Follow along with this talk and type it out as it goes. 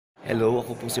Hello,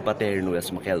 ako po si Paterno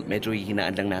Esmakel. Medyo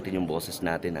hihinaan lang natin yung boses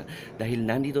natin dahil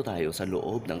nandito tayo sa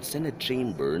loob ng Senate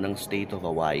Chamber ng State of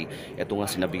Hawaii. Ito nga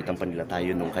sinabitan pa nila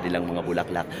tayo nung kanilang mga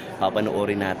bulaklak.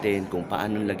 Papanoorin natin kung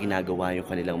paano nila ginagawa yung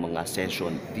kanilang mga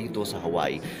session dito sa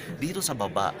Hawaii. Dito sa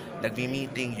baba,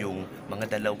 nagmi-meeting yung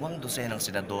mga 2 dosenang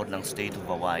senador ng State of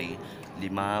Hawaii. 5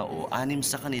 o 6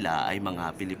 sa kanila ay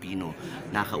mga Pilipino.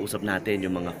 Nakausap natin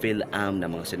yung mga Fil-Am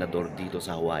na mga senador dito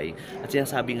sa Hawaii. At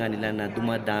sinasabi nga nila na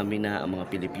dumadami na ang mga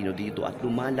Pilipino dito at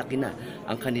lumalaki na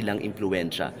ang kanilang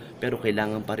impluensya. Pero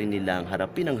kailangan pa rin nilang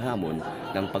harapin ang hamon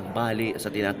ng pagbali sa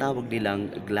tinatawag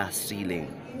nilang glass ceiling.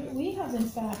 We have in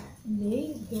fact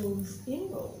made those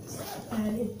inroads,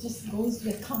 and it just goes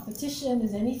with competition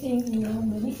as anything.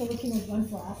 Many Filipinos run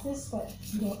for office, but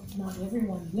not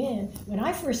everyone win. When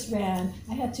I first ran,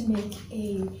 I had to make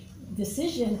a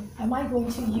decision: am I going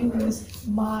to use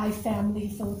my family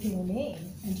Filipino name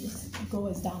and just go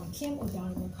as Donna Kim or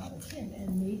Donna Mercado Kim? And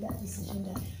made that decision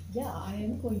that I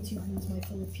am going to use my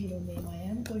Filipino name. I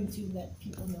am going to let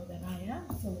people know that I am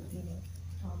Filipino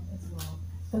as well.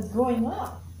 Because growing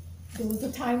up, there was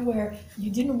a time where you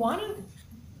didn't want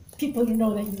people to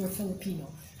know that you were Filipino.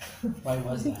 Why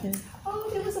was that?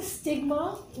 Oh, there was a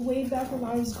stigma way back when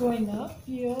I was growing up.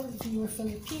 If you were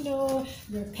Filipino,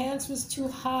 your pants was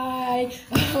too high,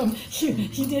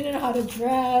 you didn't know how to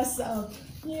dress.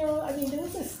 There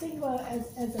was a stigma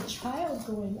as a child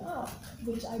growing up,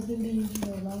 which I believe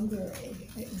no longer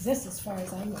exists as far as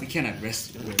I know. We cannot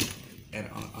rest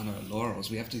on our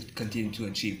laurels. We have to continue to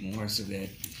achieve more so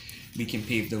that we can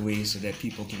pave the way so that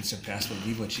people can surpass what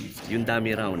we've achieved. Yung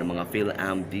dami raw ng mga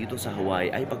Fil-Am dito sa Hawaii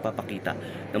ay pagpapakita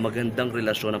ng magandang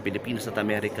relasyon ng Pilipinas at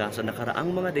Amerika sa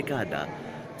nakaraang mga dekada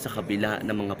sa kabila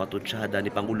ng mga patutsada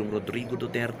ni Pangulong Rodrigo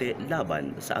Duterte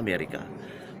laban sa Amerika.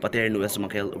 Paterno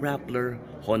Esmakel, Rappler,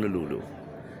 Honolulu.